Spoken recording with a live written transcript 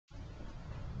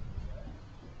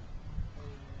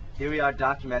Here we are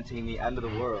documenting the end of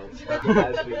the world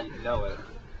as we know it.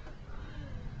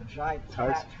 A giant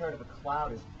fat turd of a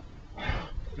cloud is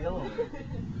billowing.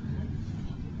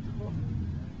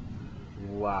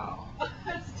 Wow.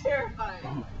 That's terrifying.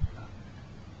 Oh my God.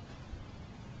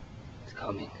 It's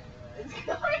coming. It's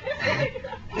coming.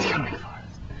 It's coming for us.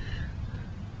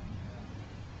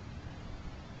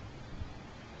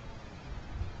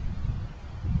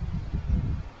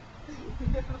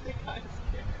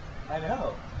 I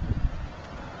know.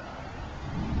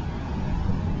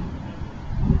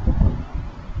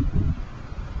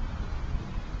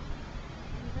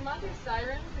 Does not do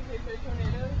sirens in case there are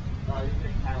tornadoes? Oh, you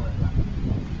can count it.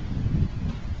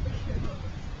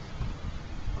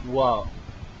 Whoa.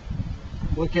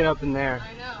 Look it up in there.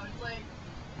 I know, it's like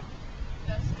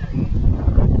destiny.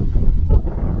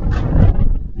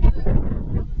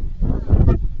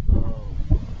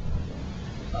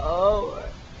 Oh.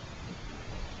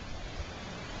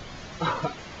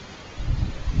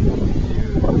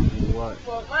 Dude, what?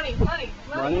 Well, money, money,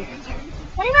 money. Money?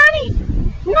 My money!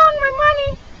 No, my money!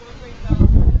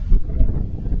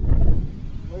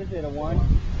 What is it, a one?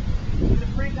 It's a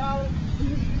 $3.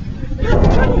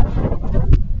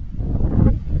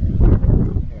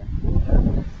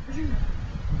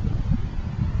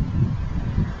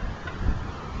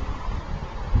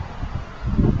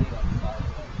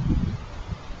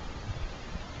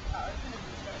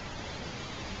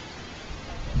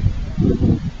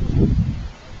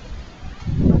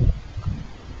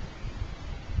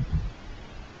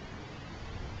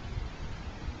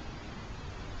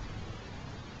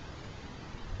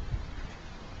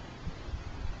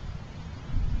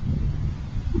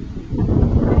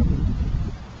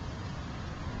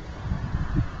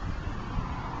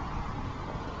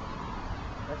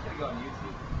 That's gonna go on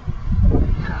YouTube.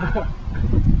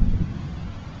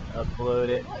 Upload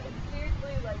it. Like,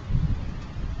 seriously, like,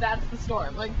 that's the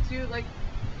storm. Like, dude, like,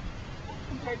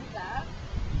 compared to that.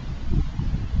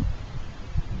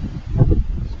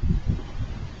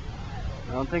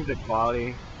 I don't think the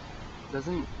quality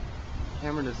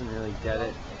camera doesn't really get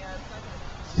it. Yeah,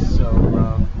 it's So,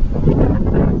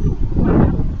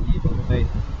 wait.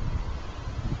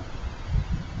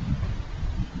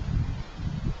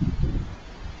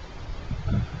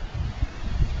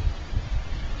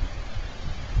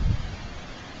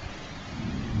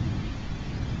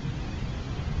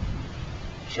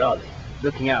 Charlie,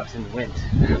 looking out in the wind.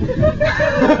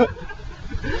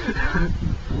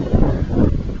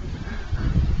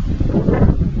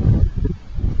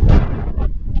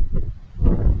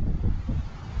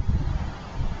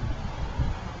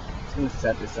 Just gonna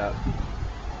set this up.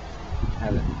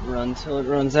 Have it run till it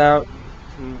runs out.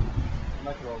 It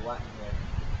might be a little wet in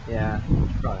here. Yeah,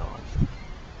 probably not.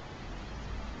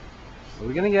 What are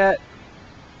we gonna get?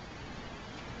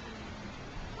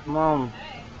 Come on.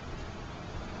 Hey.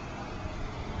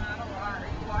 I don't know. Are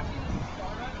you watching this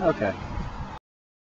storm? Okay.